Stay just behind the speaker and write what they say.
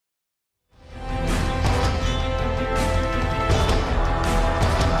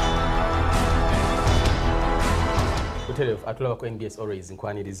Mukadof atulaba ku NBS always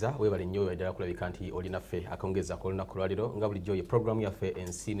nkwaniriza webale nnyo ddala kulabika nti olinaffe akongeza ku lunaku lwaliro nga bulijjo ye programu yaffe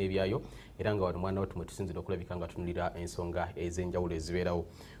ensi n'ebyayo era nga wano mwana wattu mwe tusinzira okulabika nga tunulira ensonga ez'enjawulo ezibeerawo.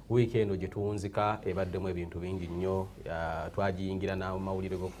 Wiiki eno gye tuwunzika ebaddemu ebintu bingi nnyo. Twagiyingira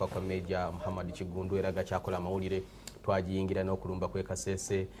n'amawulire g'okufa kwa Meja Muhammad Kigundu era gakyakola amawulire. Twagiyingira n'okulumba kw'e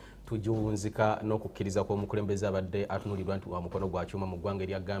Kasese. Tugiwunzika n'okukkiriza kw'omukulembeze abadde atunulirwa nti wa mukono gwa kyuma mu ggwanga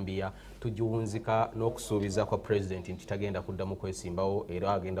erya Gambia. Tugiwunzika n'okusuubiza kwa president nti tagenda kuddamu kwesimbawo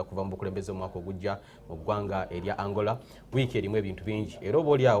era agenda kuva mu bukulembeze omwaka ogujja mu ggwanga erya Angola. Wiiki erimu ebintu bingi era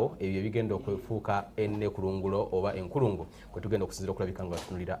oba oliawo ebyo ebigenda okwefuuka ennekulungulo oba enkulungo kwe tugenda okusinzira okulabika nga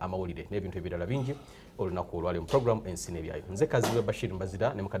batunulira amawulire n'ebintu ebirala bingi olunaku olwaleero mu programu ensi n'ebyayo. Nze Kaziwe Bashir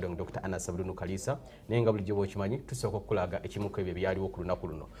Mbazira ne mukadde wange Dr. Anas Abdul Kalisa naye nga bulijjo bw'okimanyi tusooka okukulaga ekimu ku ebyo ebyaliwo ku lunaku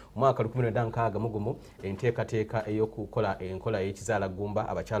luno. Mwaka 1960 enteekateeka ey'okukola enkola y'ekizaalaggumba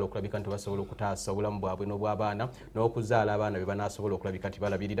abakyala okulabika nti basobola okutaasa obulamu bwabwe n'obw'abaana n'okuzaala abaana be banaasobola okulabika nti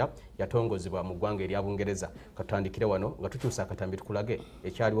balabirira yatongozebwa mu ggwanga erya Bungereza. Katutandikire wano nga tukyusa akatambi tukulage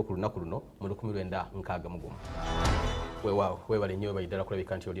ekyaliwo ku lunaku luno mu 1960. Weewaawo weebale nnyo bayiddala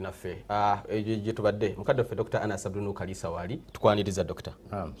kulabika nti olinaffe gye tubadde mukadde waffe Dr. Anas Abdul Kalisa waali tukwaniriza Dr.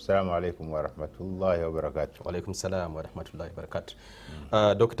 Assalamu alaikum wa rahmatullahi wa barakatuh. Wa alaikum salam wa rahmatullahi wa barakatuh.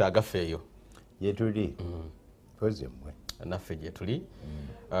 Dr. agaffe eyo yetuli poze mwe naffe gye tuli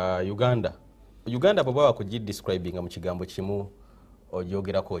Uganda bwe baba kugidescribinga mu kigambo kimu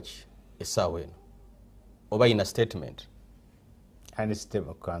ogyogerako ki essaawa eno oba ina statement?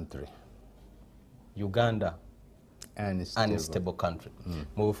 Unstable country. Uganda unstable country.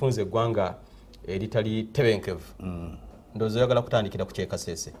 Mu bufunze eggwanga eritali tebenkevu. Ndowooza oyagala kutandikira ku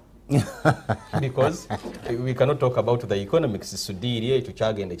kyekasese. Because we cannot talk about the economics. Sudiri ekyo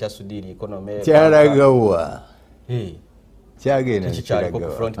kyagenda ekya Sudiri economy kyalagawa kyagenda kyali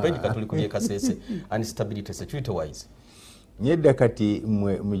ku front page katuli ku byekasese instability security wise. Nyedda kati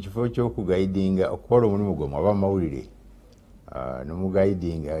mu kifo ky'okugaidinga okukola omulimu gwo mwaba mawulire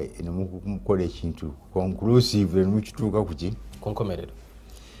nomugaidinga nemukola ekintu conclusive nemukituuka kuki konkomerero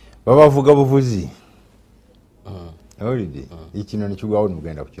babavuga buvuzi olide ikino nikigwawo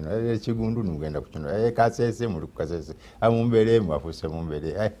nimugenda kukino ekigundu nimugenda kukino kasese muli kukasese amumbere mwafuse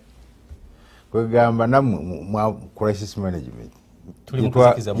mumbere kwegamba namwe crisis management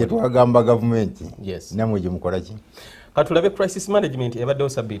twagamba government namwe gye mukola ki katulabe crisis management ebaddewo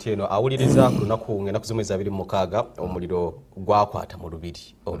sabbiiti eno awuliriza ku lunaku ng'ennaku zimu 26 omuliro gwakwata mu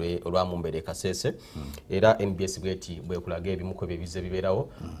lubiri olwamumbere Kasese era NBS bweti bwekulaga ebimu ku ebize bibeerawo.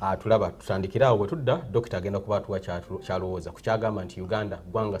 Tulaba tutandikira awo bwe tudda dokita agenda kuba atuwa kyalowooza ku kyagamba nti Uganda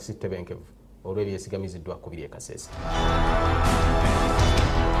ggwanga si ttebenkevu olw'ebyesigamiziddwa ku biri e Kasese.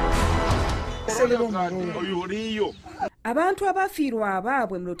 Abantu abafiirwa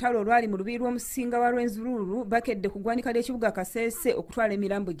abaabwe mu lutalo olwali mu lubiri lw'omusinga wa Rwenzururu bakedde ku ggwanika ly'ekibuga Kasese okutwala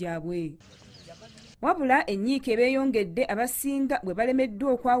emirambo gyabwe. Wabula ennyiike beeyongedde abasinga bwe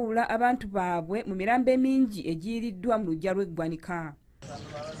balemeddwa okwawula abantu baabwe mu mirambo emingi egiiriddwa mu luggya lw'eggwanika.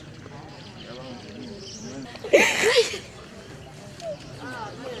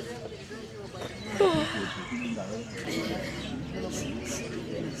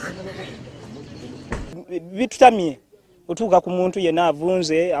 Bitutamye otuuka ku muntu yenna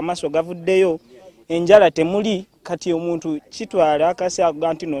avunze amaaso gavuddeyo enjala temuli kati omuntu kitwala akasi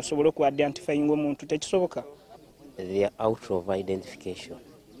aga nti nosobola oku identifying omuntu tekisoboka. They are out of identification.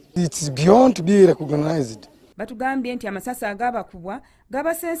 It's beyond to be recognized. Batugambye nti amasasi agabakubwa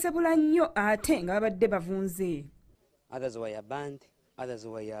gabasensebula nnyo ate nga babadde bavunze. Others were banned, others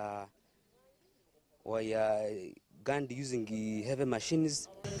were gunned using heavy machines.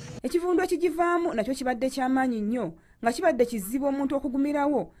 Ekivundu ekigivaamu nakyo kibadde kyamaanyi nnyo nga kibadde kizibu omuntu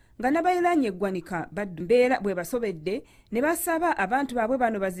okugumirawo nga nabayiranye eggwanika baddu mbeera bwe basobedde ne basaba abantu baabwe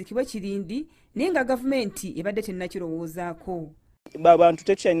bano baziikibwe kirindi naye nga gavumenti ebadde tennakirowoozaako. Abantu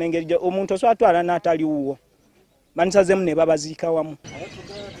tetukyalina engeri omuntu osobola twala n'ataliwuwo banisazeemu ne babaziika wamu.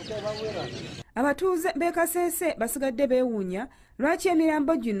 Abatuuze b'e Kasese basigadde beewuunya lwaki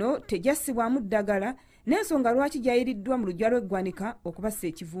emirambo gino tegyassibwamu ddagala n'ensonga lwaki gyayiriddwa mu luggya lw'eggwanika okubassa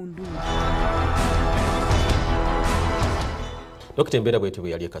ekivundu. Dokita embeera bwetyo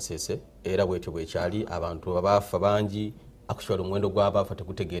bwe yali e Kasese era bwetyo bwekyali abantu abaafa bangi akushwala omuwendo gw'abaafa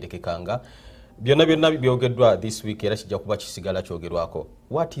tegutegeerekekanga byonna byogeddwa this week era kijja kuba kisigala kyogerwako.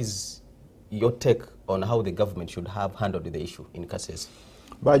 What is your take on how the government should have handled the issue in Kasese?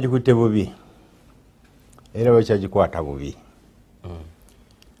 Bagikutte bubi era bakyagikwata bubi.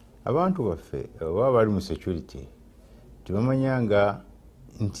 Abantu baffe baba bali mu security tubamanyanga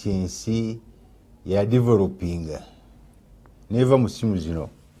nti ensi ya developinga neva mu simu zino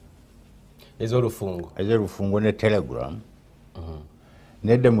ez'olufungo ne Telegram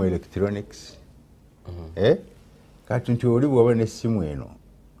nedda mu electronics kati nti oli bw'oba n'essimu eno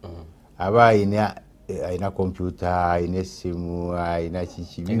aba ayina kompyuta, ayina essimu, ayina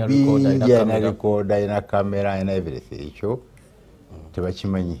kiki bingi, ayina recorder, ayina kamera, ayina everything. Ekyo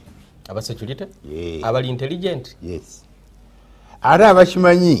tebakimanyi aba security abali intelligent. Yes, ate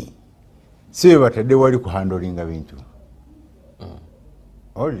abakimanyi si be batadde wali ku handlinga bintu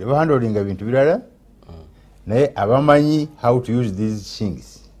bahandlinga bintu birala naye abamanyi how to use these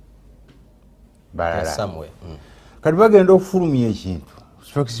things balala. Kati bagenda okufulumya ekintu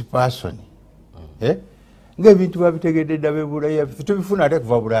spokesperson ng'ebintu babitegedde dda be Bulaaya, tubifuna ate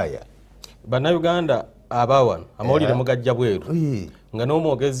kuva Bulaaya. Bannayuganda abawano amawulire mugajja bweru nga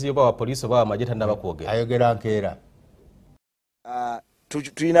n'omwogezi oba wa poliisi oba amagye tannaba kwogera ayogera nkeera.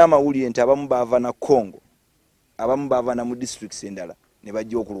 Tulina amawulire nti abamu baava na Congo, abamu baava na mu districts endala ne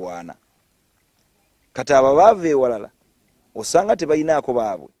bajja okulwana. Kati abo baava ewalala osanga tebalinaako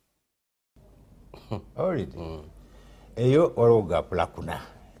baabwe. Eyo waliwo gaapulakuna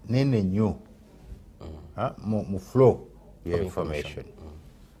nene nnyo mu flow ya information.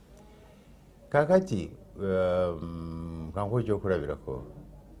 Kakati kanko ekyokulabirako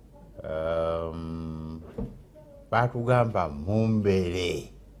batugamba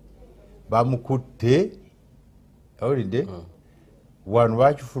Mumbere bamukutte awulidde wano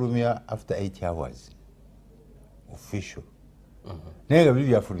bakifulumya after 8 hours official naye nga biri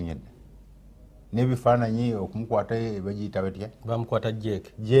byafulumya dda n'ebifaananyi okumukwata bagiyita batya bamukwata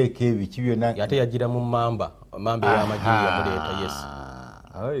jeeke ebiki byonna ate yagira mu mamba ey'amagye yamuleeta. Yes,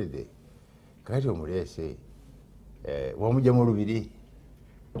 awulidde kati omuleese wamugya mu lubiri.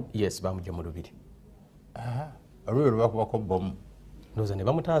 Yes, bamugya mu lubiri olwebyo lwakubako bomu ndowooza ne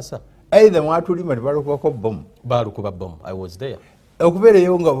bamutaasa either mwatulima ne balukubako bomu. Baalukuba bomu. I was there.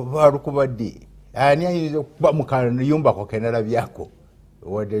 Okubeereyo nga balukubadde ani ayinza okuba mu kayumbako kenalabyako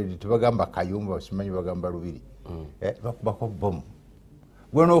wadde tebagamba kayumba simanyi bagamba lubiri bakubako bomu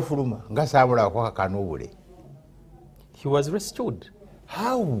gwe n'ofuluma nga saabulako kakanoobule. He was rescued.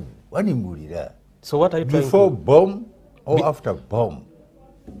 How? Wanimbuulira. So what are you trying before to... bomb or after bomb?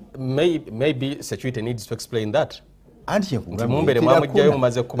 Maybe security needs to explain that. Anti Mumbere mwamugjayo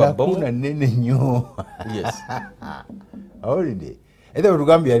mumaze kuba bomu. Kuna nene nnyo. Yes. Awulidde. Era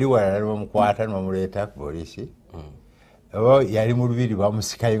olugambye yali walala ne bamukwata ne bamuleeta ku poliisi. Oba yali mu lubiri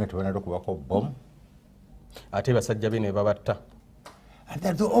bamusikayo nga tebana okubako bomu. Ate basajja be ne babatta.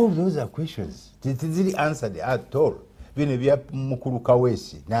 And all those are questions. Tiziri answered at all. Bino bya mukulu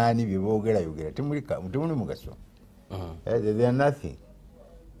Kaweesi nani bye boogera temuli mugaso. They are nothing.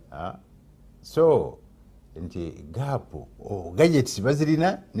 So nti gaapu gadgets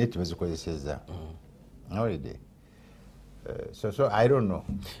bazirina ne tebazikozesezza. Awulidde. So I don't know.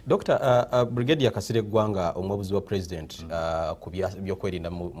 Dr. Brigadier Kasirye Gwanga omwabuzi wa president ku byokwerinda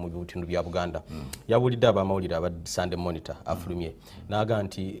mu bitundu bya Buganda yabulidde abamawulire aba Sunday Monitor afulumye n'aga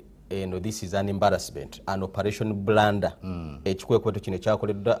nti this is an embarrassment, an operation blunder. Ekikwekweto kino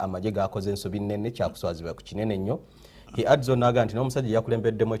kyakoleddwa amagye gakoze ensobi nnene kyakuswazibwa ku kinene nnyo. He adds on n'aga nti n'omusajja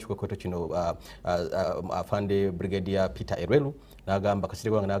yakulembeddemu ekikwekweto kino afande Brigadier Peter Erweru n'agamba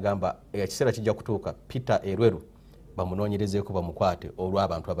Kasirye Gwanga n'agamba ekiseera kijja kutuuka Peter Erweru bamunoonyerezeeko bamukwate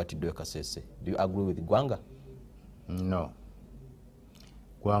olw'abantu abatiddeyo Kasese. Do you agree with Gwanga? No.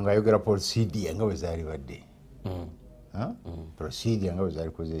 Gwanga ayogera procedure nga bwe zaali badde. Procedure nga bwe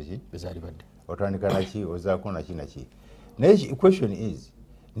zaali kozeeki bezaali badde otandika naki ozaako naki naye question is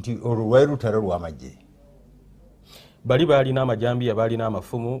nti olwo lwali lutalo lw'amagye bali balina amajambiya balina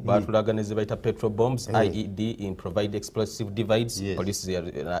amafumu batulaga ne ze bayita petrol bombs IED in provide explosive divides police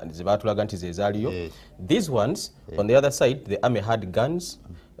ze batulaga nti ze zaaliyo. These ones on the other side the army had guns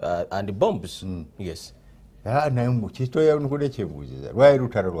and bombs. Yes, naye mukitoya nukude kyembuuziza lwali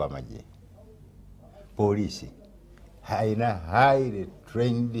lutalo lw'amagye poliisi haina highly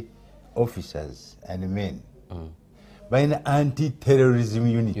trained officers and men balina anti-terrorism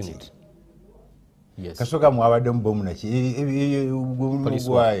unit. Yes. Kasoka mwabadde mbomu naki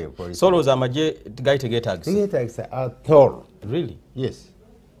gwayo solos amagye gaitegeetagisa tegeetagisa at all. Really? Yes,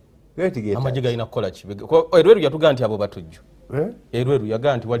 gaitegeetagisa amagye galina kukola ki? Erweru yatugaa nti abo batujju. Erweru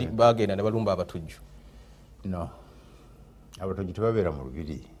yagaa nti wali bagenda ne balumba abatujju. No, abatujju tebabeera mu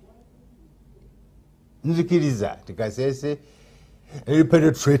lubiri. Nzikiriza Kasese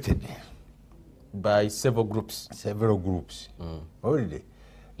penetrated by several groups. Already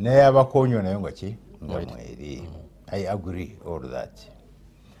naye abakonyo nayo nga ki nga mweri. I agree all that.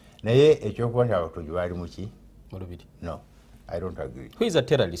 Naye ekyokuba nti abatujju baali mu ki mu lubiri? No, I don't agree. Who is a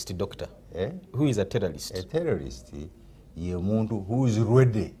terrorist, doctor? Who is a terrorist? A terrorist ye muntu who is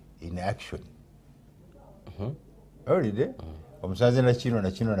ready in action. owulidde omusanze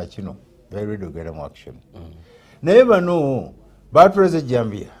nakino bali ready ogenda mu action naye bano batulaze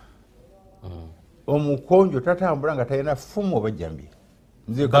Jambia omukonjo tatambula nga talina ffumu oba Jambia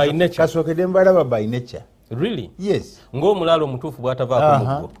kasookedde mbalaba by nature. Really? Yes. Ng'omulaalo omutuufu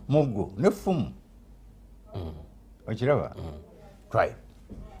bw'atavaako muggo n'effumu okiraba try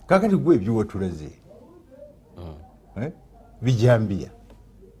kakati gwe ebyuwo tulaze bijambia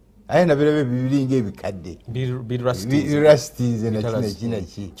aye nabirabe bibiringa ebikadde birastinze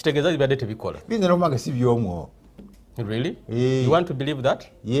nakinaki kitegeeza bibadde tebikola binza n'okubanga si byomwo. Really? You want to believe that?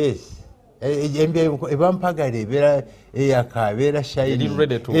 Yes. Ebampagala ebeera eyaka ebeera shayini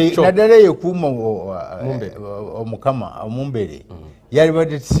naddala yekuuma omukama omumbere yali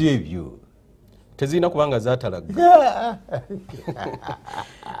badde tisi ebyo tezirina kubanga zaatalaga.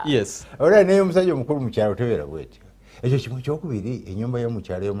 Yes. Olaba naye omusajja omukulu mu kyalo tebeera bwetyo. Ekyo kimu kyokubiri ennyumba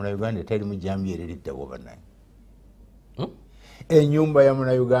y'omukyalo y'omunauganda etali mu Jambia era eridda bwobanaye. Ennyumba ya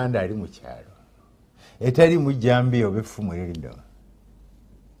munauganda ali mu kyalo etali mu Jambia oba effumu era eridda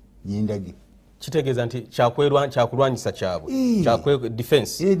yindagi kitegeeza nti kyakulwanyisa kyabwe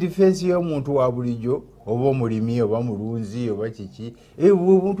defense. Defense y'omuntu wa bulijjo oba omulimi oba mulunzi oba kiki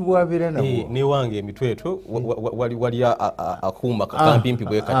obuntu bwabeera nabwo. Newange emitwe etwo wali akuuma kakampimpi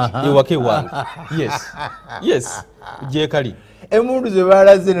bwe kati ewaka ewange. Yes gyekali emundu ze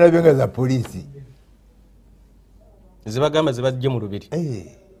baalaze nalabye nga za poliisi zebagamba zebajje mu lubiri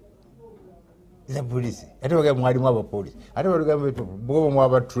za polisi ate bagamba mwalimu abapolisi ate bagamba bwoba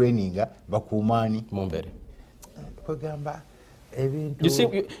mwaba traininga bakumaani mumbere bagamba ebintu.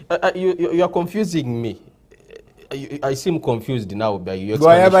 You are confusing me. I seem confused now by your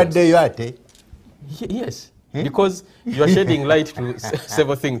explanations. Ate? Yes. Because you are shedding light to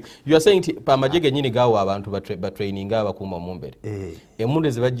several things. You are saying pamajege nyini gawo abantu batraininga abakuma mumbere emundu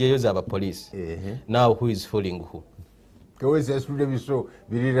ezibajjeyo zaba police. Now who is fooling who? Kawezi asude biso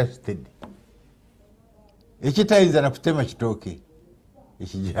birasted. Ekitayinza nakutema kitooke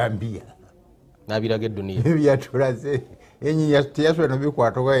ekijambia nabiraga edduniya byatulaze enyinya teyasobola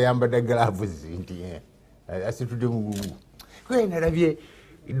nobikwata oba yayambadde gloves nti asitudde mugugu kwe nalabye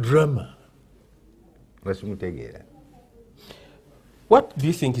drama basimutegeera. What do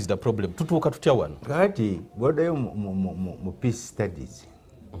you think is the problem? Tutuuka tutya wano kati bwoddayo mu peace studies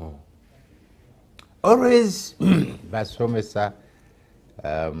always basomesa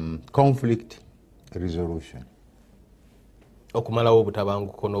conflict resolution okumalawo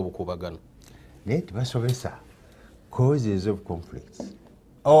obutabanguko n'obukubagano naye tebasomesa causes of conflicts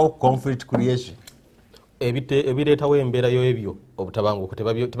or conflict creation ebireetawo embeerayo ebyo obutabanguko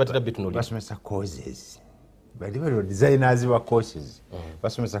tebatera bitunulira. Basomesa causes bali designers ba causes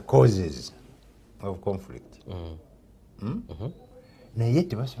basomesa causes of conflict naye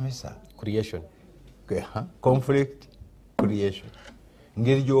tebasomesa creation conflict creation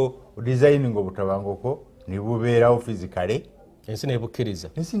ngeri gyo designing obutabanguko ne bubeerawo physically ensi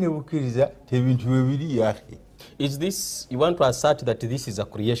nebukkiriza tebintu bwebiri yahe. Is this, you want to assert that this is a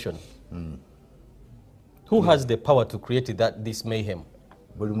creation? Who has the power to create this mayhem?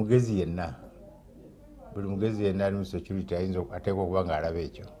 Buli mugezi yenna ali mu security ayinza ateekwa okuba nga alaba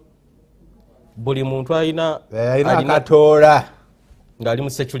ekyo. Buli muntu alina akatoola ng'ali mu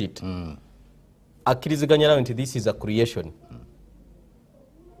security akkiriziganya nawe nti this is a creation.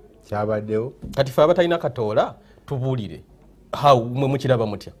 Kyabaddewo kati fe abatalina katoola tubuulire mwe mukiraba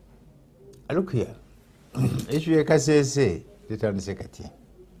mutya? Look here. Issue y'ekasese tetandise kati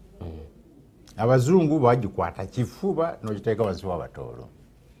abazungu bagikwata kifuba n'okiteeka wansi w'abatoolo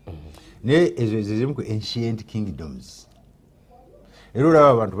naye ezo zimu ku ancient kingdoms era olaba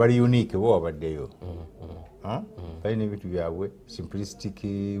abantu bali unique bo wabaddeyo balina ebintu byabwe simplistic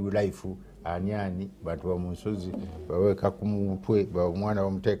life ani bantu ba mu nsozi baweka ku mutwe omwana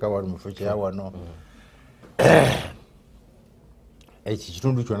bamuteeka wano mufo kya wano eki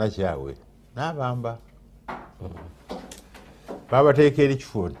kitundu kyonna kyabwe n'abamba babateeka eri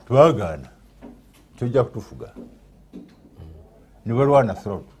kifo twagaana tujja kutufuga ne balwana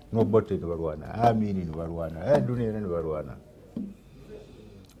throat nobote ne balwana amini ne balwana dunia era ne balwana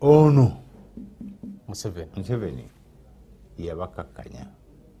ono Museveni yabakakkanya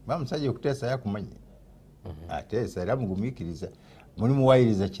bamusajja okuteesa yakumanya ateesa era mugumiikiriza muli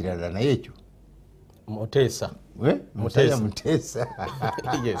muwayiriza kirala naye ekyo muteesa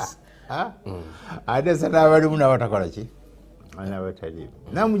ateesa n'abalimu n'abatakola ki n'abataliimu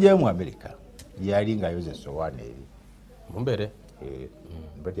namugyayo mu Amerika yali ng'ayoza essowaani eri mumbere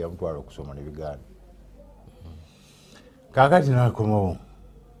bati yamutwala okusoma nebigaana kakati n'akomawo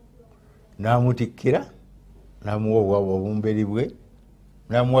n'amutikkira n'amuwa obumberi bwe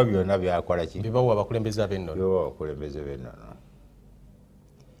namuwa byonna byakola ki bibawa abakulembeze ab'ennono bibawa abakulembeze b'ennono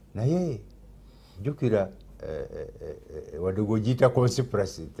naye jjukira wadde gogiyita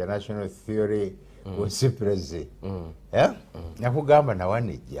conspiracy international theory conspiracy nakugamba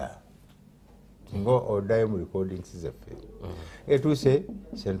nawanejja nga oddayo mu recordings zaffe etuuse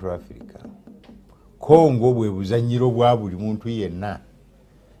Central Africa Congo bwe buzanyiro bwa buli muntu yenna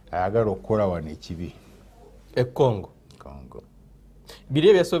ayagala okukola wano ekibi Congo biri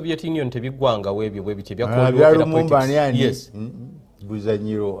ebya Soviet Union tebiggwangawo ebyo bwe biti byakolumbaniani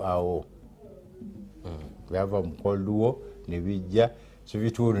buzanyiro awo byava mu Cold War ne bijja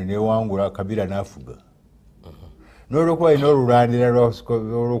Soviet Union newangula Kabila n'afuga n'olwokuba ina olulandira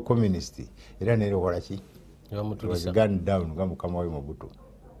lwa communist era nerokola ki was gunned down nga mukama we Mobutu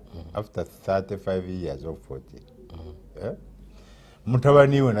after 35 years of 40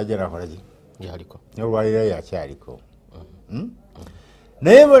 mutabani we najja nakola ki yaliko n'olwalira yakyaliko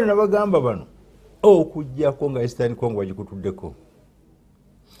naye bano nabagamba bano okujjako nga Eastern Congo bagikutuddeko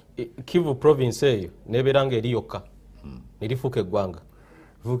Kivu province eyo nebeera nga eri yokka nerifuuka eggwanga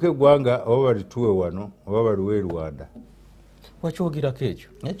fuuka eggwanga oba balituwe wano oba baliwe e Rwanda wakyogerako ekyo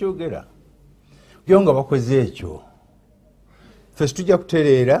nakyogera byo nga bakoze ekyo ffe situjja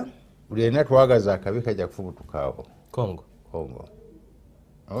kutereera buli ena twagaza akabi kajja kufubutukaawo Congo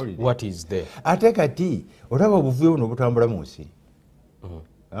what is there ate kati olaba obuvuyo buno butambula mu nsi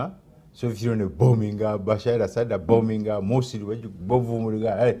Soviet Union bombinga Bashar Assad bombinga Mosul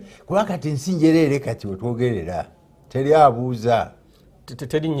bovumuliga kuba kati ensi njereere kati wetwogerera teri abuuza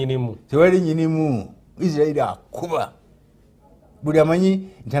teri nyinimu tewali nyinimu Israel akuba buli amanyi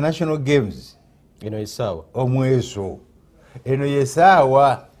international games eno esaawa omweso eno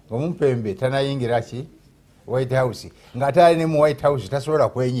yesaawa omumpembe tanayingira ki White House ng'ate ali ne mu White House tasobola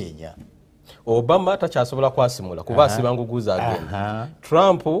kwenyeenya Obama takyasobola kwasimula kuba asiba nguguza agenda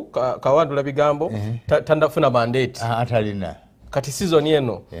Trump kawandula bigambo tandafuna mandate atalina kati season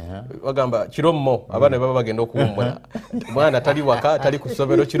eno bagamba kirommo abaana baba bagenda okuwummula mwana tali waka tali ku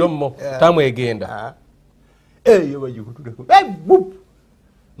ssomero kirommo tamwegenda eyo bagikutuleko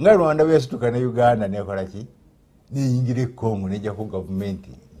nga Rwanda bwesituka ne Uganda nekola ki niyingira Congo nejja ku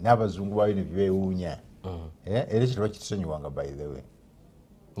gavumenti n'abazungu bayo ne byewuunya era ekyo bakitusonyiwanga by the way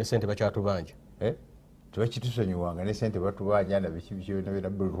ne sente bakyatubanja tebakitusonyiwanga ne sente batubanja na biki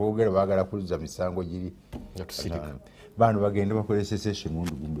twogera baagala kuzza misango giri bantu bagenda bakozesa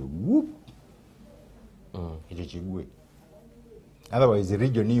eshimundu gumbe ekyo kigwe otherwise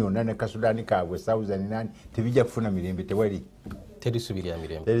region yonna ne Kasudani kaabwe Southern nani tebijja kufuna mirembe tewali terisubi lya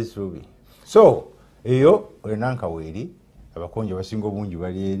mirembe terisubi so eyo enankaweeri abakonjo basinga obungi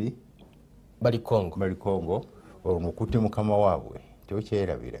bali eri bali Congo okutte mukama waabwe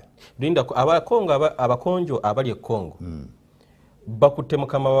tekyerabira linda abakonjo abali e Congo bakutte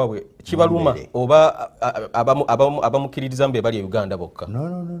mukama waabwe kibaluma oba abamukiririza mbe bali e Uganda bokka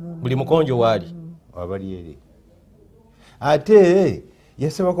buli mukonjo waali abali eri ate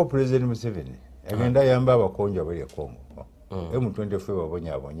yasabako President Museveni agenda yamba abakonjo abali e Congo M24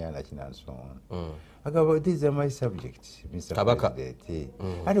 babonyabonya nakinansonga agaba these are my subjects Mr. President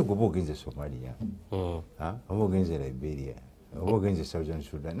ate goba ogenze Somalia oba ogenze Liberia oba ogenze Southern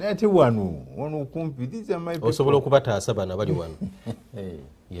Sudan ate wano kumpi these are my people osobola okubataasa bana bali wano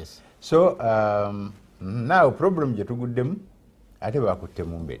yes so now problem gye tuguddemu ate bakutte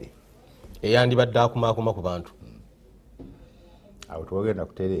mu mbere eyandibadde akumaakuma ku bantu awo twogenda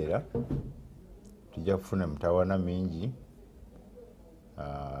kutereera tujja kufuna mitawana mingi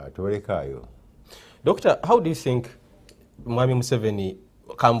tolekaayo Doctor, how do you think Mwami Museveni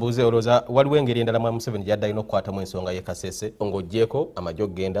kambuze oloza waliwo engeri endala Mwami Museveni gyadda alina okukwatamu ensonga ye Kasese ng'oggyeko amagye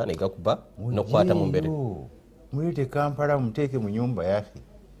okugenda ne gakuba n'okukwata mu mbere muleete Kampala muteeke mu nyumba yaffe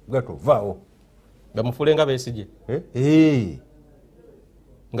gatovaawo bamufuule nga beesigye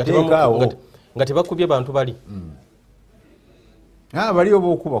nga tebakubye bantu bali bali oba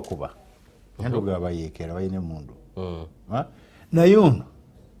okubakuba nandoga bayeekera balina emundu naye ono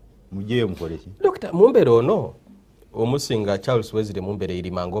mujeyo mukoleki Dr. Mumbere ono omusinga Charles Wezire Mumbere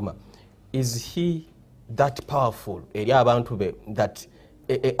eri Mangoma is he that powerful eri abantu be that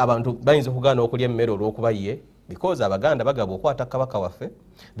abantu bayinza okugaana okulya emmere olw'okuba ye because abaganda bagaba okwata kabaka waffe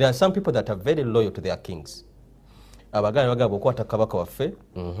there are some people that are very loyal to their kings abaganda bagaba okwata kabaka waffe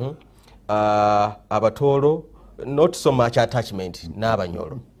abatoolo not so much attachment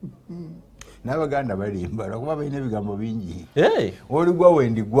n'abanyolo n'abaganda balimba lwakuba balina ebigambo bingi oligwa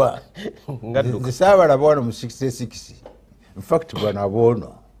wendigwa nze saabalaba wano mu 66 infact bano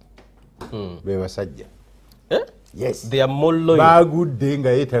aboono be basajja yes they are more loyal bagudde nga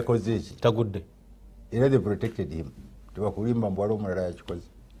ye takoze eki tagudde era they protected him tebakulimba mbwala omulala yakikoze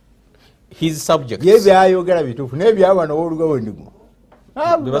his subjects ye byayogera bituufu naye byabano wolugawo ndigo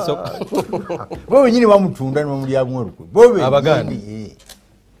bo wenyini bamutunda nebamulyamu olukwe Abaganda.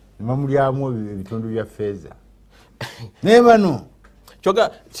 nebamulyamu ebitundu bya feeza naye bano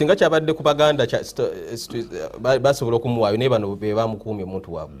kyoga singa kyabadde ku baganda basobola okumuwaayo naye bano be bamukuumye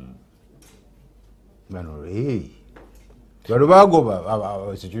omuntu waabwe bano bano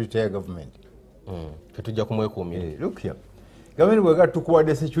bagoba security ya government tetujja kumwekuumira lukya gavumenti bwega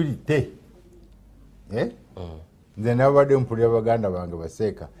tukuwadde security nze nabadde mpulira baganda bange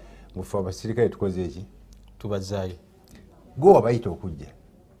baseeka mufe abasirikale tukoze eki tubazaayo go wabayita okujja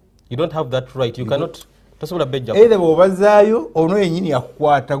you don't have that right you cannot tasobola bejja either bwobazaayo ono yenyini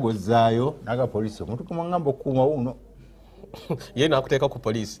yakukwata gozaayo nagapoliisi omuntu kumagamba okukuuma wuno ye nakuteeka ku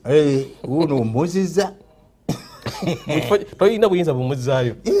poliisi wuno omuziza tolina buyinza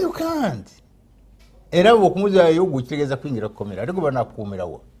bumuzaayo you can't era bwokumuzaayo gukitegeeza kuyingira kukomera ate goba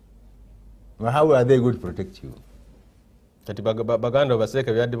nakukuumirawo how are they going to protect you kati baganda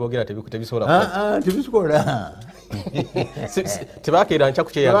baseeka byadde boogera tebisobola tebisikola tebakeera nkya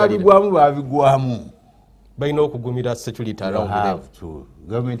kukyeyagalira babigwamu babigwamu balina okugumira security around them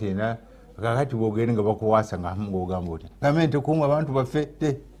gavumenti ena kakati bwogende nga bakuwaasa ngaogamba oti gavumenti ekuuma abantu baffe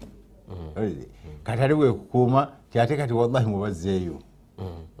te kati ate bwekukuuma kyate kati wallahi mubazzeeyo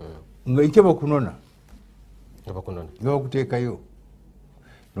nga nkye bakunona nga bakuteekayo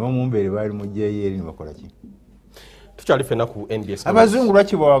n'omumbeere baali mugyeyo eri nibakola ki tukyali fena ku NBS abazungu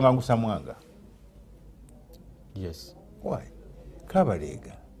lwaki bawangangusa mwanga yes why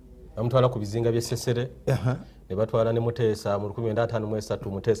kabaleega bamutwala ku bizinga by'essesere ne batwala ne Muteesa mu 1953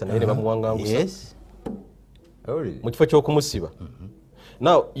 Muteesa naye ne bamuwangangusa mu kifo ky'okumusiba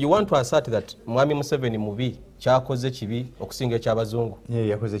now you want to assert that mwami Museveni mubi kyakoze kibi okusinga ekyabazungu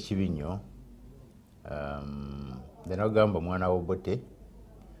yakoze kibi nnyo nagamba mwana w'Obote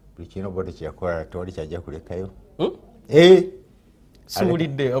buli kintu Obote kyeyakola tewali kyajja kulekayo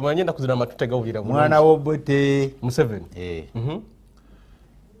siwulidde omanye ennaku zino amatu tegawulira mwana w'Obote Museveni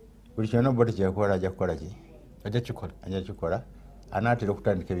buli kyona Obote kyeyakola ajja kukola ki ajja kikola anaatera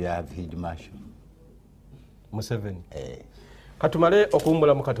okutandika ebya field marshal Museveni katumale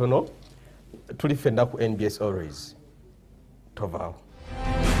okuwummula mu katono tuli fenna ku NBS Always tovaawo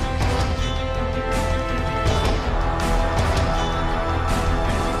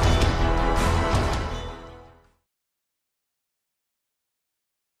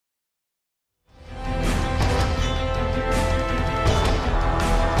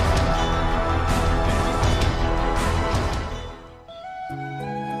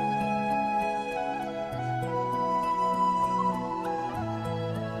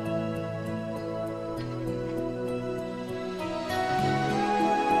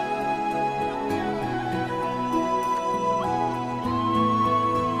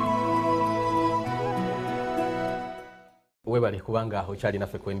webale kubanga okyali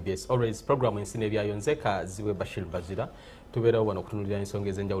naffe ku NBS Always program ensine ebyayo nzeka ziwe Bashir Bazira tubeerawo wano okutunulira ensonga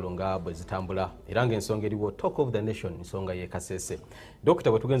ez'enjawulo nga bwe zitambula era ng'ensonga eriwo talk of the nation ensonga ye Kasese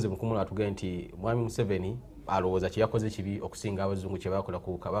Dokita bwe tugenze mukumula atugee nti mwami Museveni alowooza kyeyakoze kibi okusinga abazungu kye bakola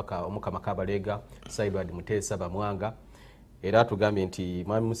ku kabaka Omukama Kabaleega Edward Muteesa Bamwanga era tugambye nti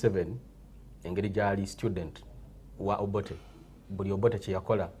mwami Museveni engeri gyali student wa Obote buli Obote kye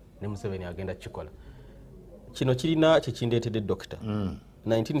yakola ne Museveni agenda kikola kino kirina kyekindeetedde Dokita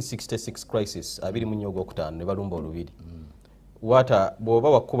 1966 crisis 21 Ogwokutaano ne balumba olubiri wata bw'oba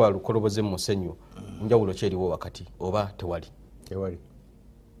wakuba lukoloboze mu musenyu njawulo kyeriwo wakati oba tewali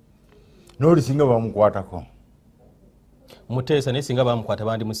n'olisinga bamukwatako Muteesa naye singa bamukwata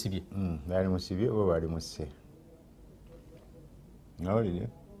bandi musibye bali musibye oba bali musse nawulire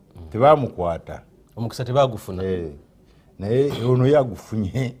tebamukwata omukisa tebagufuna naye ono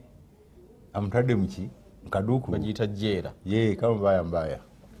yagufunye amutadde muki kaduku bagiyita jeera kama mbaya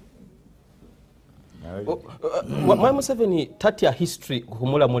mwami Museveni tatya history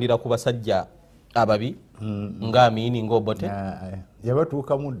kumulamulira ku basajja ababi nga Amini ng'Obote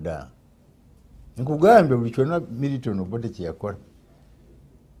yabatuuka mudda nkugambye buli kyonna Milton Obote kyeyakola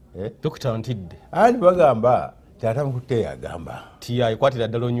Dokita ntidde ani bagamba kyatamukutte yagamba tiyayikwatira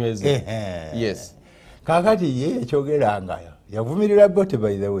ddala onyweze yes kakati ye ekyogeranga yavumirira Obote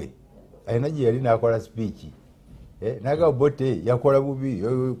by the way alina gye yali nakola speech naga Obote yakola bubi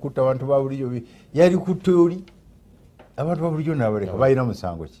kutta abantu ba bulijjo yali kuttoli abantu ba bulijjo nabaleka balina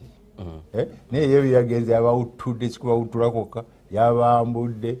musango ki naye ye yagenze abawuttudde sikubawuttulakoka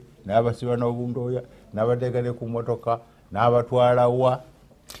yabambudde n'abasiba n'obundooya n'abateeka ne ku mmotoka n'abatwala wa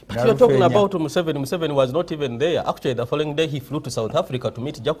But you're talking about Museveni. Museveni was not even there. Actually, the following day he flew to South Africa to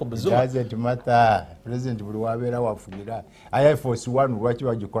meet Jacob Zuma. It doesn't matter. President Bulwabera wafugira. Air Force One lwaki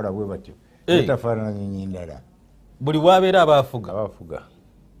bagikola bwe batyo. Etafaanana nyindala. Buli wabera abafuga. Abafuga.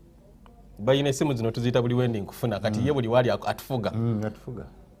 Bayina esimu zino tuziyita buli wendi nkufuna kati ye buli wali atufuga. Atufuga.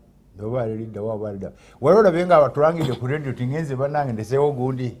 Doba alida wabalida. Walola benga abatulangide ku radio tingenze banange ndesewo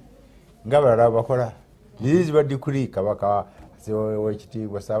gundi. Ngabala bakola. Lizi badikuli kabaka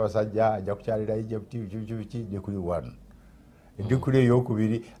wekitiibwa Ssaabasajja ajja kukyalira Egypt biki dikuli 1. Dikuli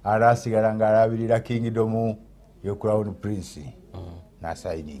eyokubiri alasigala nga alabirira kingdom yo Crown Prince.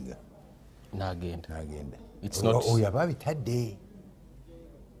 Nasayininga. Nagenda. It's not. Oh, yababitadde.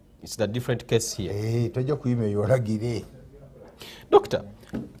 It's a different case here. Tojja kuyima yoragire. Doctor,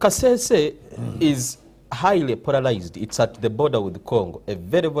 Kasese is highly polarized. It's at the border with Congo, a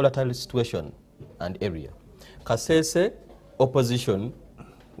very volatile situation and area. Kasese opposition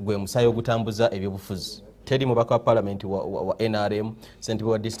gwe musayo gutambuza ebyobufuzi. Teri mubaka wa parliament wa NRM, senti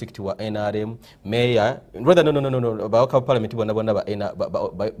wa district wa NRM, mayor, rather no, baka wa parliament bonna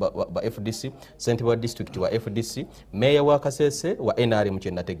ba FDC, senti wa district wa FDC, mayor wa Kasese wa NRM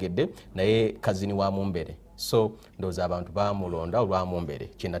kyenategedde naye kazini wa Mumbere. So ndoza abantu bamulonda olwa Mumbere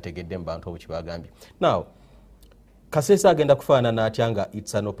kyenategedde mbantu obukibagambye. Now Kasese agenda kufaanana atyanga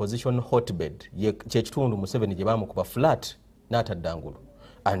it's an opposition hotbed. Kyekitundu Museveni gye bamukuba flat n'ataddangulu.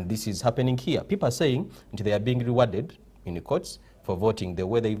 And this is happening here. People are saying they are being rewarded in the courts for voting the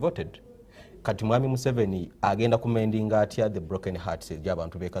way they voted. Kati Mwami Museveni agenda kumendinga atya the broken hearts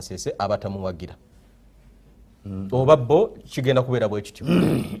gy'abantu be Kasese abatamuwagira. Oba bo kigenda kubeera bwe kityo.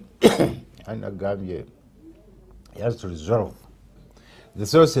 Anagambye he has to resolve the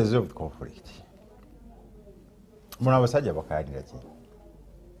sources of the conflict. Muna abasajja bakayanira ki?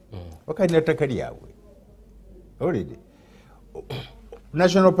 Bakayanira ttaka lyabwe. Already.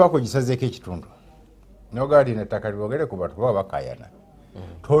 National Park ogisazeeko ekitundu. Nogaali nettaka lyogere ku bantu baba bakayana.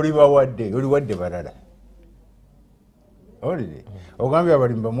 Toli bawadde, oli wadde balala. Already. Ogambye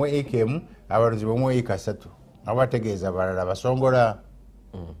abalimi bamwe AKM, abalunzi bamwe eka 3. Abategeeza balala basongola.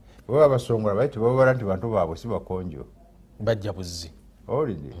 Baba basongola baiti babala nti bantu baabwe si bakonjo. Bajja buzzi.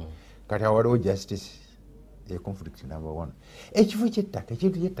 Already. Kati awaliwo justice. A conflict number 1. Ekifo ky'ettaka,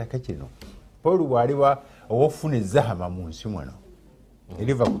 ekintu ky'ettaka kino. Paul bw'aliba owofuna ezahama mu nsi muno.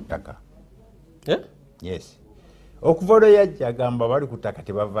 Eriva ku ttaka. Yes. Okuva olwo yajja agamba bali ku ttaka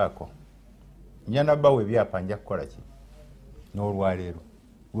tebavaako. Nyana bawe ebyapa nja kukola ki? N'olwaleero.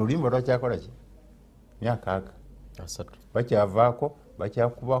 Olulimba lwakyakola ki? Myaka 3. Bakyavaako,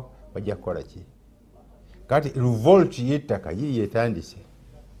 bakyakubako, bajja kukola ki? Kati revolt y'ettaka yiye etandise.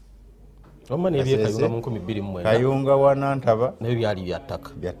 Kayunga Wanantaba nayo byali byattaka.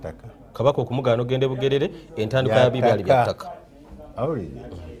 Byattaka. Kabaka okumugaana ogende Bugerere entandika ya byali byattaka. Awulidde.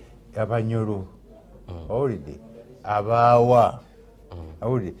 Abanyoro. Awulidde. Abaawa.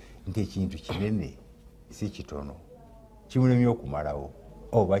 Awulidde nti ekintu kinene si kitono. Kimulemye okumalawo.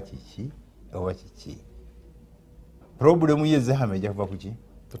 Oba kiki? Oba kiki? Problemu y'ezahama ejja kuva ku ki?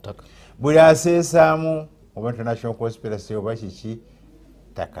 Ttaka. Buli aseesaamu oba international conspiracy oba kiki?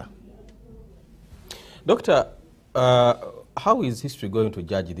 Ttaka. Doctor, how is history going to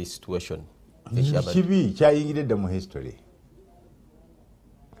judge this situation? Kibi kyayingiridde mu history.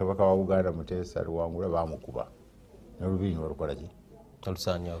 Kabaka wa Uganda Muteesa Luwangula bamukuba. N'olubiri n'olukola ki?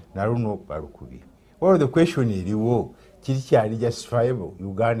 Alusaanyawo. Naluno balukubye. Well, the question eriwo kiri kyali justifiable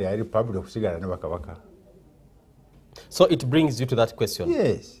Uganda yali republic okusigala ne bakabaka. So it brings you to that question.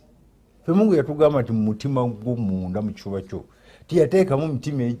 Yes. Fe Mungu yatugamba nti mu mutima gw'omunda mu kifuba kyo tiyateekamu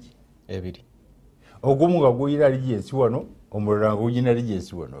mitima egi ebiri. Ogumu nga guyira lijensi wano omulala nga guyina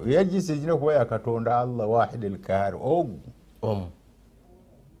lijensi wano. Yagise gina kuba ya Katonda Allah wahid al-kahar ogu.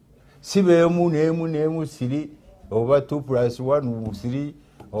 Si beemu n'emu siri oba 2+1 3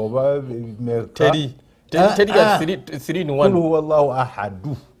 oba teri ya 3 in 1. Kul huwa Allahu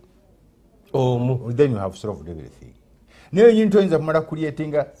ahadu. Then you have solved everything. Naye nyinto oyinza kumala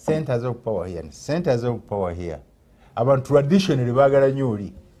creating centers of power here. Centers of power here. Abantu traditionally baagala nnyo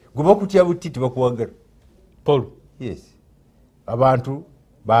oli. Gwe kutya butiti bakuwagala. Paul. Yes. Abantu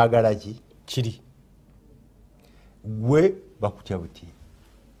baagala ki? Kiri. Gwe bakutya buti.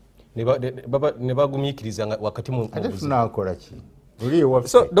 Ne bagumiikiriza wakati mu ate tunakola ki?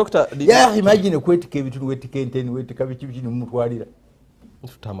 So doctor, imagine kwetika ebitundu wetika enteni wetika biki nimutwalira.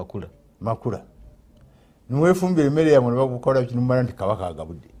 Tutamakula. Makula. Niwefumbira emmere yammwe ne bakukola kino mumala nti kabaka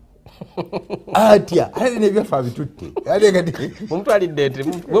agabudde. Atya ate nebyafa bitutte. Ate kati mumutwalidde ente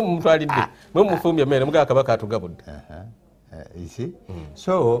mwe mufumbya emmere mugaa kabaka atugabudde. You see?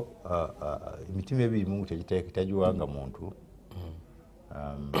 So emitima ebiri mu tekitagiwanga muntu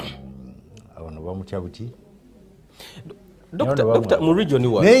ono bamutya buti Dr. mu region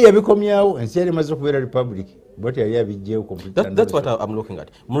wano naye yabikomyawo ensi yali emaze okubeera republic bwati yali abijjeewo that's what I'm looking at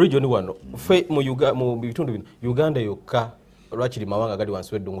mu region wano fe mu bitundu bino Uganda yokka lwakiri mawanga gali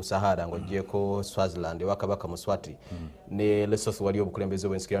wansi w'eddungu Sahara ng'oggyeko Swaziland ewakabaka Muswati ne Lesotho waliyo obukulembeze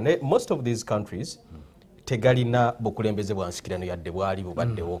bw'ensikirano naye most of these countries tegalina bukulembeze bwa nsikirano yadde bwali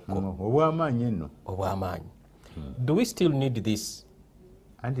bubaddewokko obw'amaanyi enno obw'amaanyi do we still need this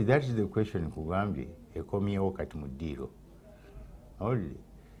anti that is the question kugambye ekomyewo kati mu ddiiro olli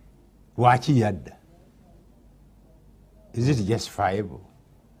lwaki yadda is it justifiable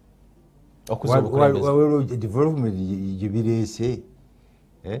development gibireese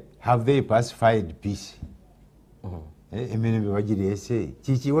have they pacified peace emirimu bebagireese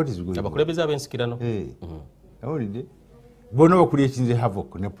kiki what is going abakulembeze ab'ensikirano awulidde bona bakuleetinze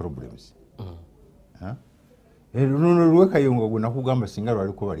havoc ne problems luno lwekayunga gwe nakugamba singa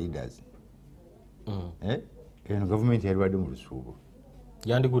lwaliko ba leaders eno gavumenti yalibadde mu lusuubo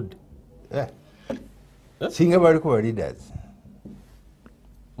yandigudde singa baliko ba leaders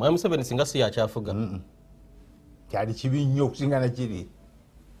Mwami Museveni singa si yakyafuga kyali kibi nnyo okusinga nakiri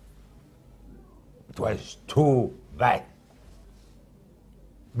it was too bad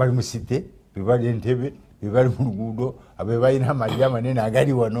bali musite bebali Entebbe bebali mu luguudo abe balina amagye amanene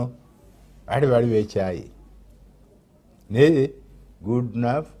agali wano ate bali bekyayi naye good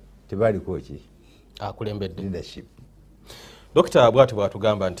enough tebaliko ki akulembedde leadership. Dr. bwatu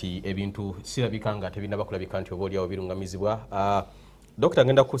bwatugamba nti ebintu sirabika nga tebinaba kulabika nti obaoliawo birungamizibwa. Dr.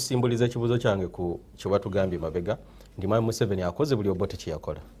 ngenda kusimbuliza ekibuzo kyange ku kyebatugambye mabega ndi Mwami Museveni akoze buli Obote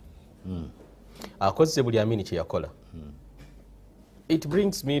kyeyakola akoze buli Amini kyeyakola. It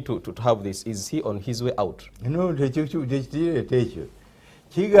brings me to have this, is he on his way out? No, tekyo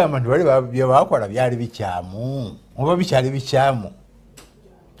kigamba nti bali byebakola byali bikyamu oba bikyali bikyamu.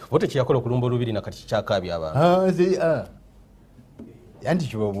 Obote kyeyakola okulumba olubiri nakati kyakaabya abantu anti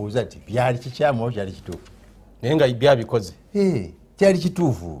kibabuuza ti byali kikyamu oba kyali kituufu naye nga byabikoze kyali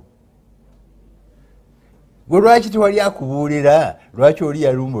kituufu. Gwe lwaki tewali akubuulira lwaki oli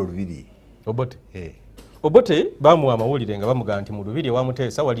yalumba olubiri Obote? Obote bamuwa amawulire nga bamugamba nti mu lubiri ewa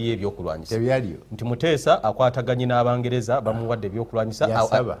Muteesa waliyo ebyokulwanyisa tebyaliyo nti Muteesa akwataganye n'Abangereza bamuwadde ebyokulwanyisa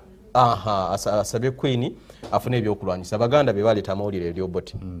asabye Queen afune ebyokulwanyisa. Abaganda be baleeta amawulire eri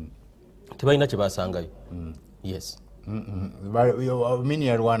Obote tebalina kye basangayo. Yes. Amini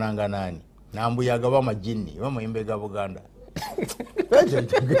yalwananga nani nambuyaga bamajini bamayimbe ga Buganda.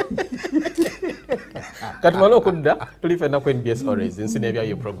 Katumala okudda tuli fenna ku NBS Always ensi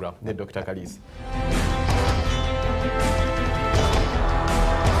n'ebyayo program ne Dr. Kalisi.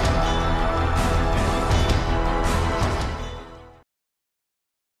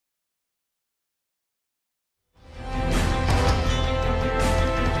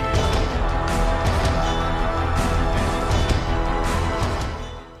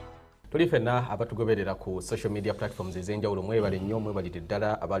 Tuli fenna abatugoberera ku social media platforms ez'enjawulo mwebale nnyo mwebalidde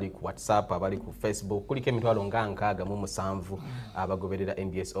ddala abali ku WhatsApp abali ku Facebook kuliko emitwalo nga 67 abagoberera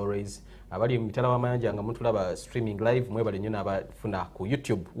NBS Always abali mu mitala w'amayanja nga mutulaba streaming live mwebale nnyo n'abafuna ku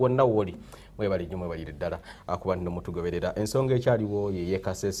YouTube wonna woli mwebale nnyo mwebalidde ddala kuba nno mutugoberera. Ensonga ekyaliwo ye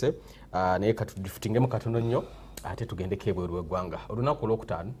Kasese naye katufutingemu katono nnyo ate tugendeko ebweru w'eggwanga. Olunaku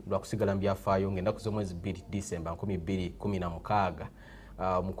olwokutaano lwakusigala mu byafaayo ng'ennaku z'omwezi 2 December 2016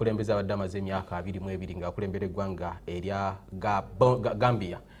 mukulembeze abadde amaze emyaka 22 ng'akulembera eggwanga erya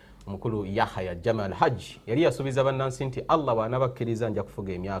Gambia omukulu Yahya Jammeh Hajji yali yasuubiza bannansi nti Allah bw'anabakkiriza nja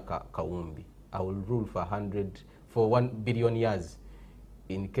kufuga emyaka kawumbi. I will rule for 1 billion years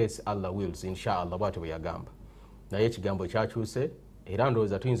in case Allah wills, inshallah bw'atyo bwe yagamba. Naye ekigambo kyakyuse era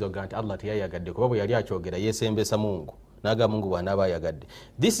ndowooza tuyinza okuga nti Allah teyayagadde kuba bwe yali akyogera yeesembesa Mungu naga Mungu bw'anaaba yagadde.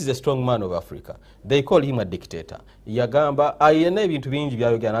 This is a strong man of Africa. They call him a dictator. Yagamba ayina ebintu bingi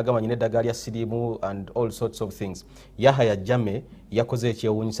byayogera n'agamba nyina eddagala lya sirimu and all sorts of things. Yahya Jammeh yakoze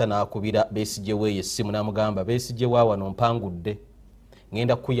ekyewuunyisa n'akubira Besigye we essimu n'amugamba Besigye wa wano mpangudde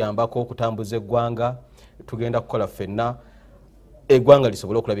ngenda kukuyambako okutambuza eggwanga tugenda kukola ffenna eggwanga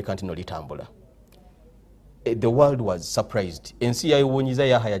lisobole okulabika nti no litambula. The world was surprised. Ensi yayiwuunyiza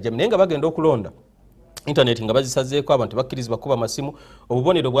Yahya Jammeh naye nga bagenda okulonda internet nga bazisazeeko abantu bakkirizibwa kuba masimu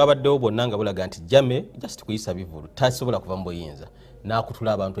obubonero bwabaddewo bwonna nga bulaga nti Jammeh just kuyisa bivulu tasobola kuva mu buyinza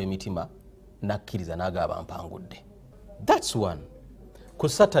n'akutula abantu emitima n'akkiriza n'agaba mpangudde. That's one. Ku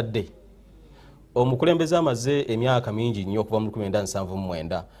Saturday omukulembeze amaze emyaka mingi nnyo okuva mu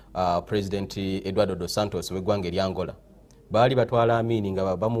 1979 President Eduardo dos Santos w'eggwanga erya Angola baali batwala Amini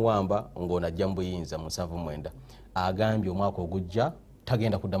nga bamuwamba ng'ono ajja mu buyinza mu 79 agambye omwaka ogujja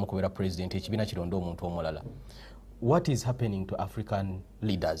tagenda kuddamu kubeera president ekibiina kironda omuntu omulala. what is happening to African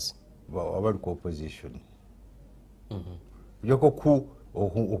leaders? Abali ku opposition yoko ku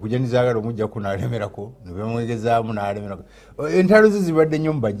okujanizagala omujja kunalemerako nebamwegezaamu nalemerako entalo zibadde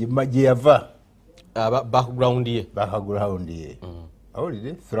nyumba gye yava background ye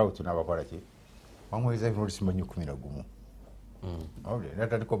awulire throughout n'abakola ki bamwegeza nolisimanyi 11 awulire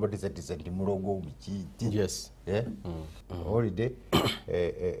natandika obatisatisa nti mulogo mukiti yes awulire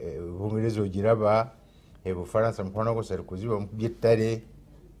bungereza ogiraba Bufaransa mukono Sarkozy bamukubye ettale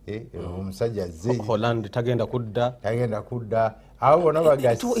omusajja ze Holland tagenda kudda abo bona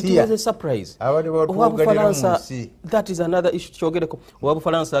bagasiya. It was a surprise. Bufaransa, that is another issue kyogereko.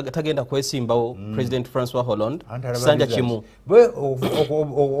 Bufaransa tagenda kwesimbawo President Francois Hollande sanja kimu bwe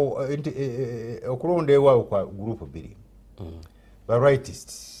okulonda ewaabwe kwa group bbiri ba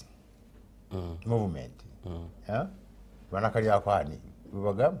rightist movement banakalyakani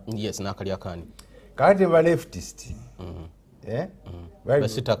bebagamba yes nakalyakani kati ba leftist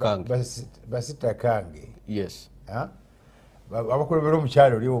basitakange yes abakulembera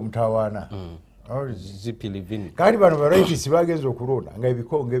omukyalo oliwo omutawaana zipilivini kati bano ba rightist bagenza okulonda nga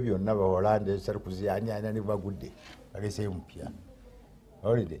ebikonge byonna baholande Sarkozy anyanya ne bagudde baleseyo mupya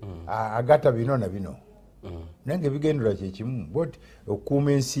olide agata bino na bino nange bigendera kyekimu but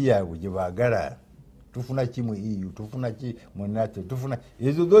okuuma ensi yaabwe gye baagala tufuna ki mu EU tufuna ki mu NATO tufuna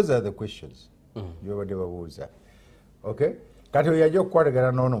those are the questions byobadde babuuza okay kati oyajja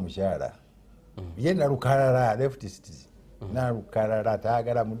okukwatagana noono omukyala ye nalukalala leftist nalukalala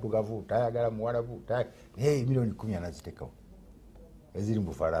tayagala muddugavu tayagala muwalavu milioni 10 anazitekawo eziri mu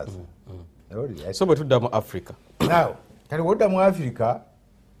Bufaransa so bwe tudda mu Africa now kati wodda mu Africa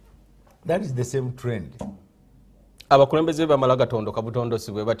that is the same trend abakulembeze bamala gatondoka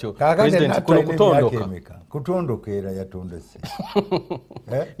butondosi bwe batyo president kutondoka era yatondose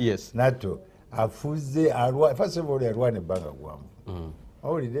yes NATO afuze first of all yarwane banga gwamu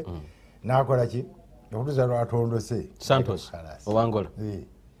awulide nakola ki okutuza lwatondose Santos owangola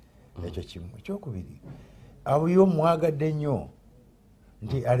ekyo kimu ekyokubiri abuyo mwagadde nnyo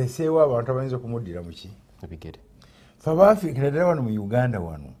nti aleseewo abantu abayinza okumuddira muki ebigere fe Abafrika naddala wano mu Uganda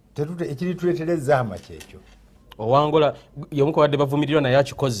wano ekirituletereza amaki ekyo owangola yomukobadde bavumirirwa naye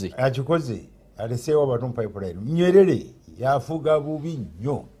akikoze aleseewo abantu mu pipeline Nyerere yafuga bubi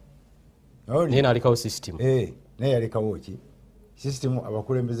nnyo naye nalekawo system naye yalekawo ki system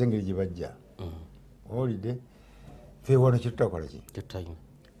abakulembeze engeri gye bajja olide fe wano kyetutakola ki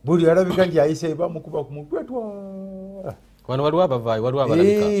buli alabika nti ayise bamukuba ku mutwe wano waliwo abavaayo waliwo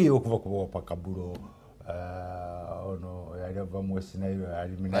abalabika okuva ku bawapakabulo ono yali ava mu West Nile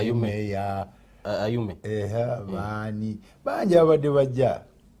alimeya ayume baani bangi abadde bajja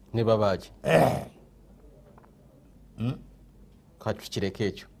ne babaaki kati tukireka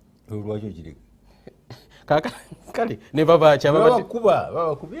ekyo lwaki okireka kale ne babaaki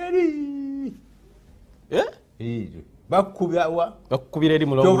babakubya eri bakukubira eri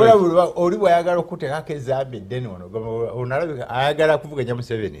mulongo oli bwayagala okuteekako ezambi eddene onalabika ayagala kuvuganya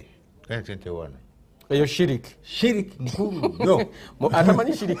Museveni 2021 eyo shiriki nkulu nnyo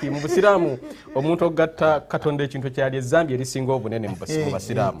atamanyi shiriki mu Busiraamu omuntu ogatta Katonda ekintu kyali ezambi erisinga obunene mu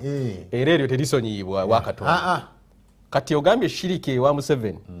Basiraamu era eryo terisonyiyibwa wa Katonda kati ogambye shiriki ewa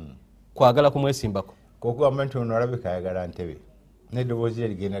Museveni kwagala kumwesimbako kokugamba nti ono alabika ayagala Ntebe n'eddoboozi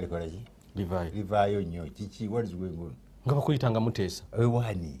ligenda likola ki livaayo nnyo kiki what is going on nga bakuyitanga Muteesa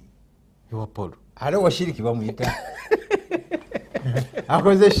ewani ewa Paul ate wa shiriki bamuyita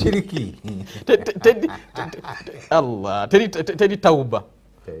akoze shiriki Allah teri tauba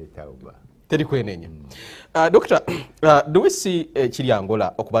teri kwenenya Doctor, do we see kiri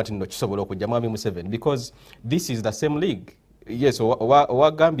Angola okuba nti nno kisobola okujja Mwami Museveni because this is the same league yes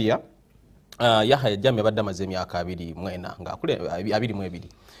wa Gambia Yahya Jammeh badde amaze emyaka 24 ng'akule 22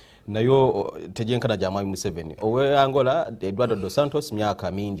 nayo tejenkana ja Mwami Museveni owe Angola Eduardo dos Santos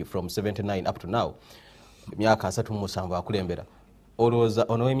myaka mingi from 79 up to now myaka 37 akulembera olowooza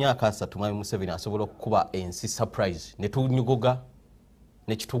ono emyaka 3 Mwami Museveni asobola okuba ensi surprise ne tunyugoga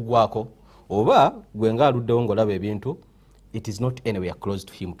ne kitugwako oba gwe ngaaluddewo ng'olaba ebintu it is not anywhere close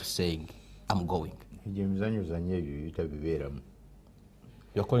to him to saying I'm going je mizanyo zanye ebyo bitabibeeramu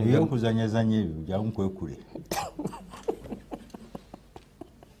yokolinga okuzanyazanya ebyo jangu kwekule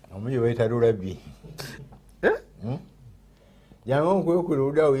omuye wayita lulabi jangu kwekule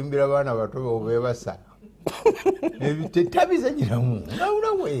uda oyimbira baana bato bebasa ebitabizanyiramu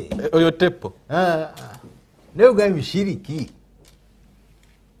ngawulawe oyo tepo naye ogambye shiriki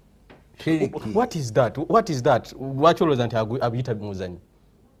what is that lwaki olowooza nti abiyita muzanyi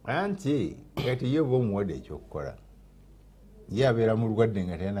anti kati ye oba omuwadde ekyokukola ye abeera mu lwadde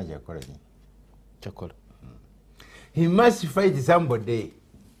nga talina kyakola kyakola he must fight somebody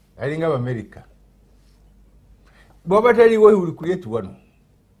alinga America bwaba taliwo he will create one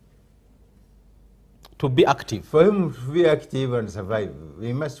to be active. For him to be active and survive,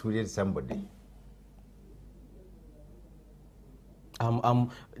 he must create somebody.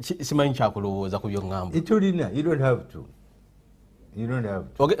 Simanyi kyakulowooza ku by'oŋŋamba. You don't have to. You don't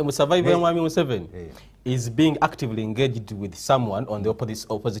have to. Okay, survivor Mwami Museveni is being actively engaged with someone on the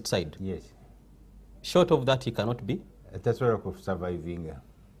opposite side. Yes. Short of that, he cannot be. That's what of surviving.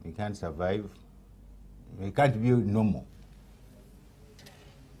 He can't survive. He can't be normal.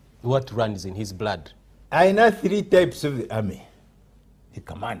 What runs in his blood? I know 3 types of the army. He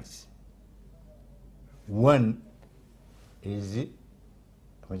commands. One is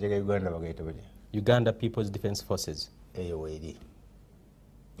Uganda People's Defense Forces.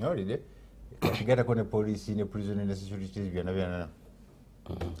 Police, prison,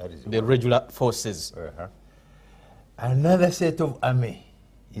 the regular forces. Another set of army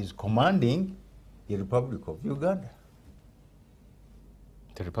is commanding the Republic of Uganda.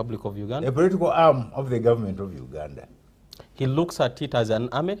 The Republic of Uganda? A political arm of the government of Uganda. He looks at it as an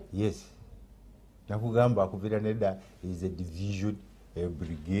army? Yes. Nakugamba kuvira neda is a division, a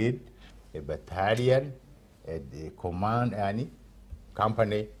brigade, a battalion, a command, any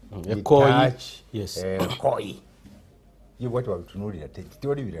company, a detach, yes, a koi. You what we tunulira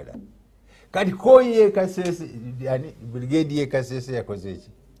tekitori birala. Kati koi ye kasese yani brigade ye kasese yakoze ki?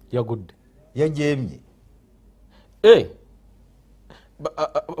 You're good. Yajemye.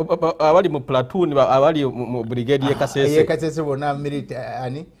 Abali mu platoon abali mu brigade ye kasese. Ye kasese bona military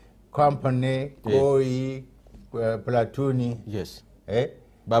ani company, koi, platoon. Yes.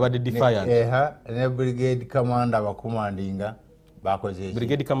 Baba the Defiant. Ne brigade commander wa commandinga bakoze.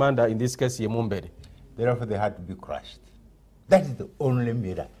 Brigade commander in this case ye Mumbere. Therefore they had to be crushed. That is the only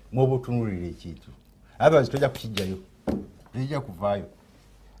mirror. Mobo tunulire ekintu. Otherwise toja kukijayo. Toja kuvayo.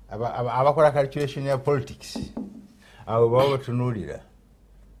 Abakola calculation ya politics. Abo babo tunulira.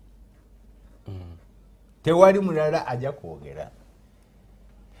 Tewali mulala aja kwogera.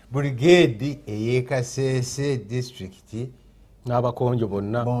 Brigade eyekasese district n'abakonjo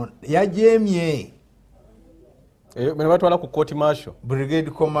bonna yajemye mwe batwala ku court martial.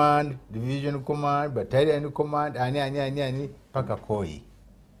 Brigade command, division command, battalion command, ani paka koi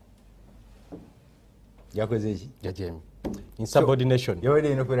yakoze ki yajemye insubordination.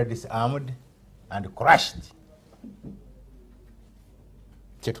 Yawede inokwera disarmed and crushed.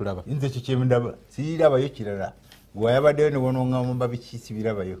 Kyetulaba inze kyekimndaba siyirabayo kirala gwayabaddeyo nebonongamba bikisi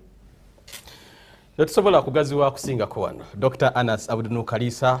birabayo. Tetusobola kugaziwa kusingako wano. Dr. Anas Abdul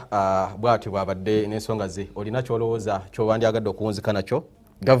Kalisa bwati bwabadde n'ensonga ze. Olina kyolowooza ky'owandyagadde okuwunzika nakyo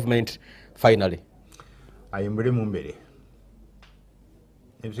government finally ayimbule mu mbere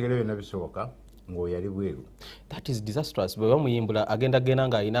ebisigale byonna bisoboka ng'oyali bweru. That is disastrous. Bwe bamuyimbula agenda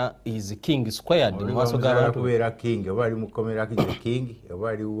ng'ayina is king squared mu maaso g'abantu. Kubeera king oba ali mu kkomera kije king oba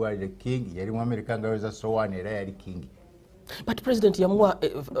ali wali king yali mu America ngaweza sowane era yali king. But President yamuwa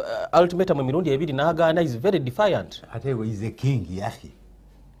ultimatum emirundi ebiri n'agaana is very defiant. Ate is a king yahi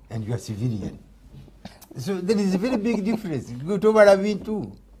and you are civilian. So there is a very big difference. Gutobala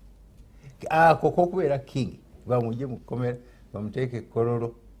bintu koko kubeera king bamuje mu kkomera bamuteeke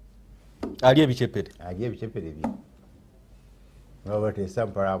kololo ali ebicepere bye babateesa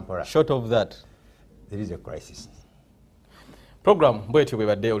mpora. Short of that there is a crisis. Program bwetyo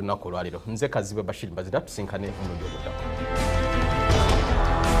bwebadde olunaku olwaliro. Nze Kazibe Bashir Bazira tusinkane omulundi oguddamu.